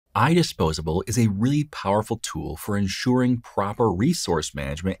IDisposable is a really powerful tool for ensuring proper resource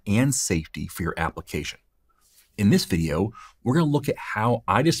management and safety for your application. In this video, we're going to look at how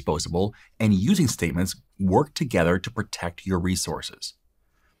IDisposable and using statements work together to protect your resources.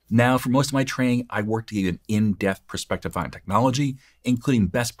 Now, for most of my training, I work to give you an in-depth perspective on technology, including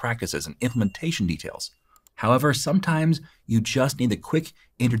best practices and implementation details. However, sometimes you just need a quick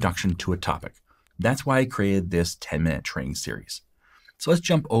introduction to a topic. That's why I created this 10-minute training series. So let's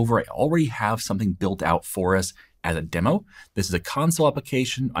jump over. I already have something built out for us as a demo. This is a console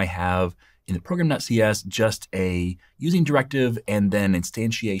application. I have in the program.cs just a using directive and then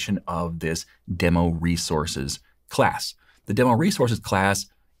instantiation of this demo resources class. The demo resources class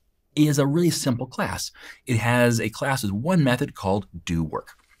is a really simple class. It has a class with one method called do work.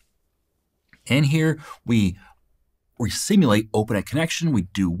 And here we simulate open a connection, we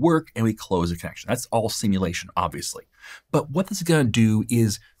do work, and we close a connection. That's all simulation, obviously. But what this is going to do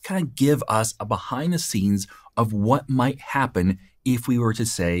is kind of give us a behind the scenes of what might happen if we were to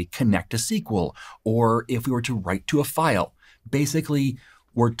say connect to SQL or if we were to write to a file. Basically,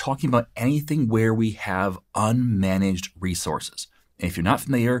 we're talking about anything where we have unmanaged resources. And if you're not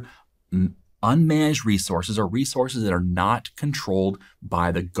familiar, unmanaged resources are resources that are not controlled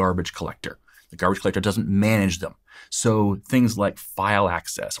by the garbage collector. The garbage collector doesn't manage them. So things like file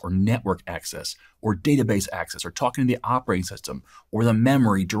access or network access or database access or talking to the operating system or the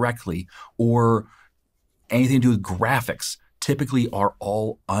memory directly or anything to do with graphics typically are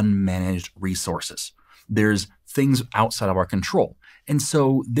all unmanaged resources. There's things outside of our control. And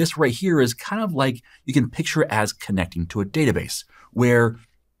so this right here is kind of like you can picture it as connecting to a database where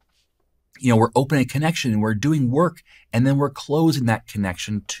we're opening a connection and we're doing work and then we're closing that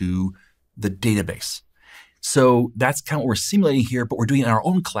connection to the database. So that's kind of what we're simulating here, but we're doing it in our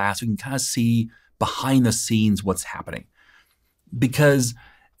own class. We can kind of see behind the scenes what's happening because,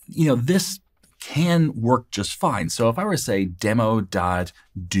 this can work just fine. So if I were to say demo.doWork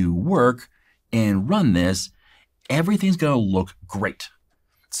and run this, everything's going to look great.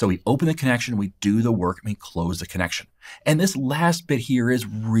 So we open the connection, we do the work, and we close the connection. And this last bit here is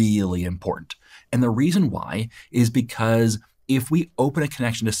really important. And the reason why is because if we open a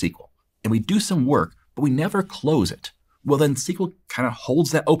connection to SQL and we do some work, but we never close it, well, then SQL kind of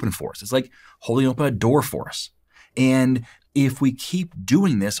holds that open for us. It's like holding open a door for us. And if we keep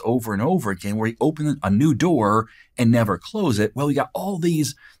doing this over and over again, where we open a new door and never close it, well, we got all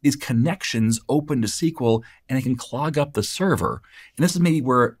these connections open to SQL and it can clog up the server. And this is maybe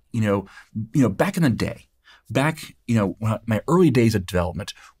where, back in the day, my early days of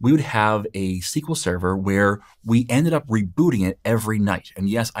development, we would have a SQL server where we ended up rebooting it every night. And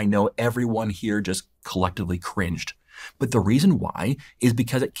yes, I know everyone here just collectively cringed. But the reason why is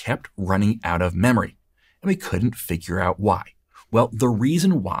because it kept running out of memory. And we couldn't figure out why. Well, the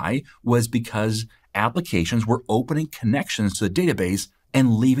reason why was because applications were opening connections to the database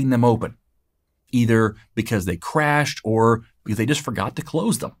and leaving them open, either because they crashed or because they just forgot to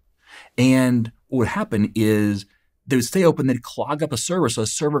close them. And what would happen is they would stay open, they'd clog up a server, so the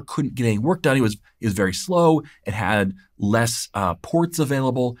server couldn't get any work done. It was very slow, it had less ports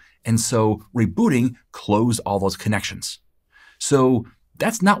available, and so rebooting closed all those connections. So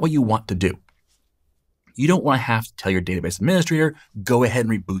that's not what you want to do. You don't want to have to tell your database administrator, go ahead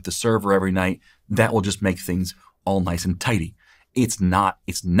and reboot the server every night. That will just make things all nice and tidy. It's not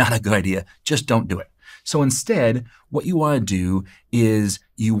a good idea. Just don't do it. So instead, what you want to do is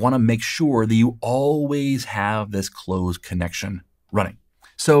you want to make sure that you always have this closed connection running.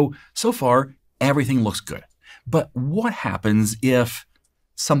 So far, everything looks good. But what happens if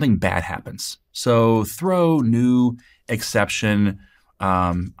something bad happens? So throw new exception,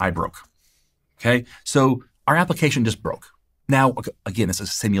 I broke. Okay, so our application just broke. Now, again, this is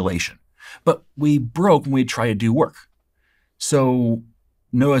a simulation, but we broke when we tried to do work. So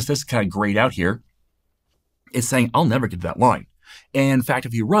notice this kind of grayed out here. It's saying, I'll never get to that line. And in fact,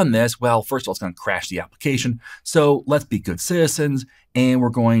 if you run this, well, first of all, it's going to crash the application. So let's be good citizens. And we're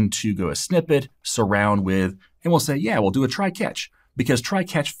going to go a snippet, surround with, and we'll say, yeah, we'll do a try catch because try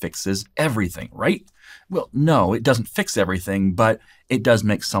catch fixes everything, right? Well, no, it doesn't fix everything, but it does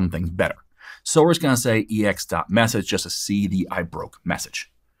make some things better. So we're just going to say ex.message just to see the I broke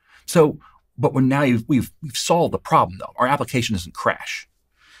message. So, but now we've solved the problem though. Our application doesn't crash.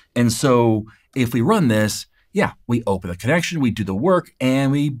 And so if we run this, yeah, we open the connection, we do the work,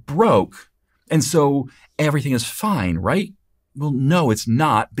 and we broke. And so everything is fine, right? Well, no, it's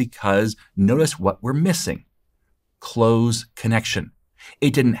not, because notice what we're missing. Close connection.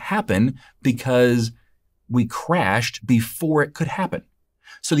 It didn't happen because we crashed before it could happen.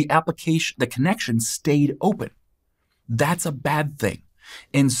 So the connection stayed open. That's a bad thing.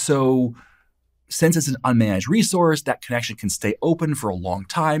 And so since it's an unmanaged resource, that connection can stay open for a long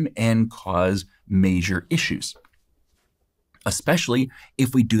time and cause major issues, especially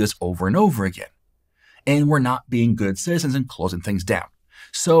if we do this over and over again and we're not being good citizens and closing things down.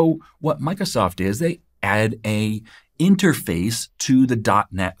 So what Microsoft did is they added a interface to the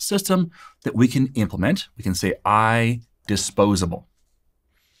 .NET system that we can implement. We can say IDisposable.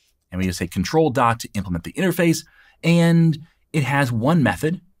 And we just say control dot to implement the interface. And it has one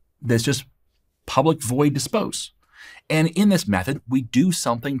method that's just public void dispose. And in this method, we do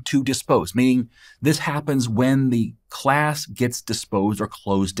something to dispose, meaning this happens when the class gets disposed or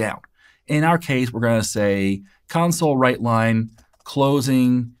closed down. In our case, we're going to say console write line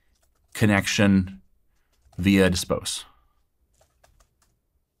closing connection via dispose.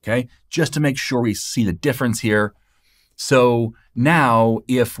 Okay, just to make sure we see the difference here. So now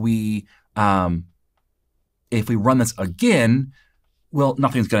if we run this again, well,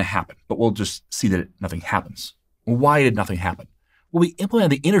 nothing's going to happen, but we'll just see that nothing happens. Why did nothing happen? Well, we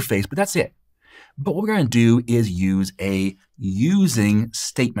implemented the interface, but that's it. But what we're going to do is use a using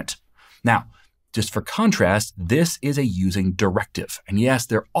statement. Now, just for contrast, this is a using directive. And yes,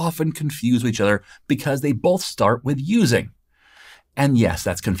 they're often confused with each other because they both start with using. And yes,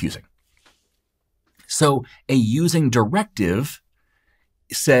 that's confusing. So a using directive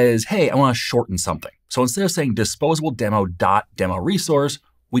says, hey, I want to shorten something. So instead of saying disposable demo.demo resource,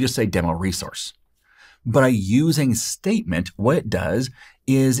 we just say demo resource. But a using statement, what it does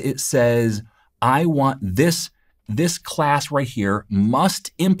is it says, I want this class right here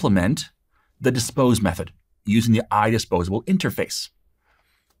must implement the dispose method using the IDisposable interface,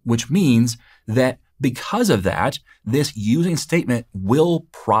 which means that because of that, this using statement will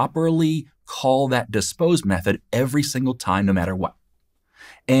properly call that dispose method every single time, no matter what.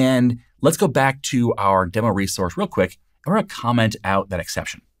 And let's go back to our demo resource real quick. And we're going to comment out that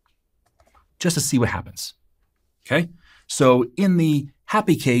exception just to see what happens. Okay, so in the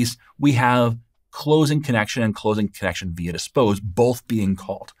happy case, we have closing connection and closing connection via dispose both being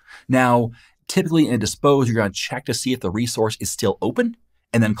called. Now, typically in a dispose, you're going to check to see if the resource is still open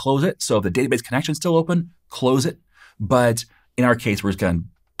and then close it. So if the database connection is still open, close it. But in our case, we're just going to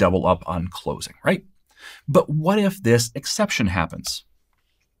double up on closing, right? But what if this exception happens?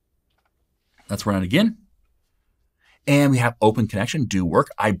 Let's run it again. And we have open connection, do work,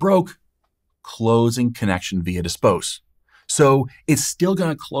 I broke, closing connection via dispose. So it's still going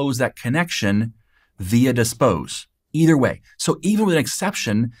to close that connection via dispose, either way. So even with an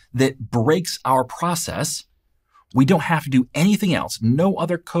exception that breaks our process, we don't have to do anything else. No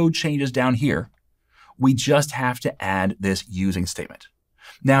other code changes down here. We just have to add this using statement.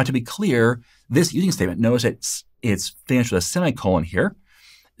 Now, to be clear, this using statement, notice it's finished with a semicolon here.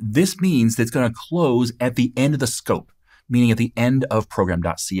 This means that it's going to close at the end of the scope, meaning at the end of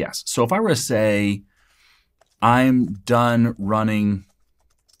program.cs. So if I were to say, I'm done running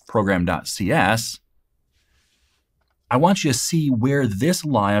program.cs, I want you to see where this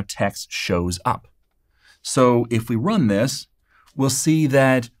line of text shows up. So if we run this, we'll see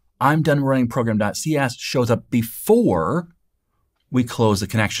that I'm done running program.cs shows up before we close the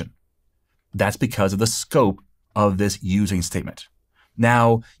connection. That's because of the scope of this using statement.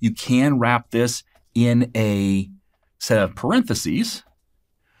 Now, you can wrap this in a set of parentheses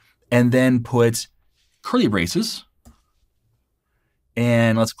and then put curly braces.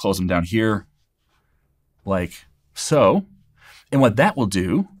 And let's close them down here like so. And what that will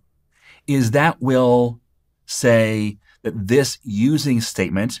do is that will say that this using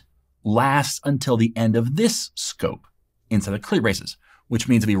statement lasts until the end of this scope inside of curly braces, which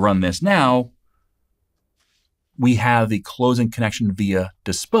means if we run this now, we have the closing connection via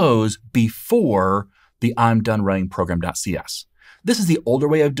dispose before the I'm done running program.cs. This is the older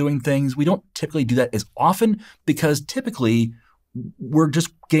way of doing things. We don't typically do that as often because typically we're just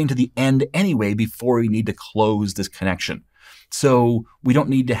getting to the end anyway before we need to close this connection. So we don't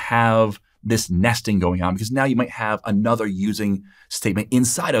need to have this nesting going on because now you might have another using statement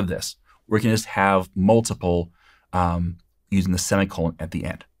inside of this where you can just have multiple using the semicolon at the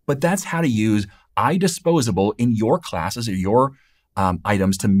end. But that's how to use IDisposable in your classes or your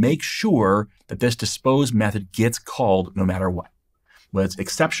items to make sure that this dispose method gets called no matter what. Whether it's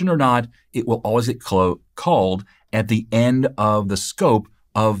exception or not, it will always get called at the end of the scope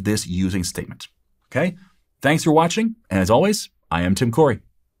of this using statement. Okay? Thanks for watching. And as always, I am Tim Corey.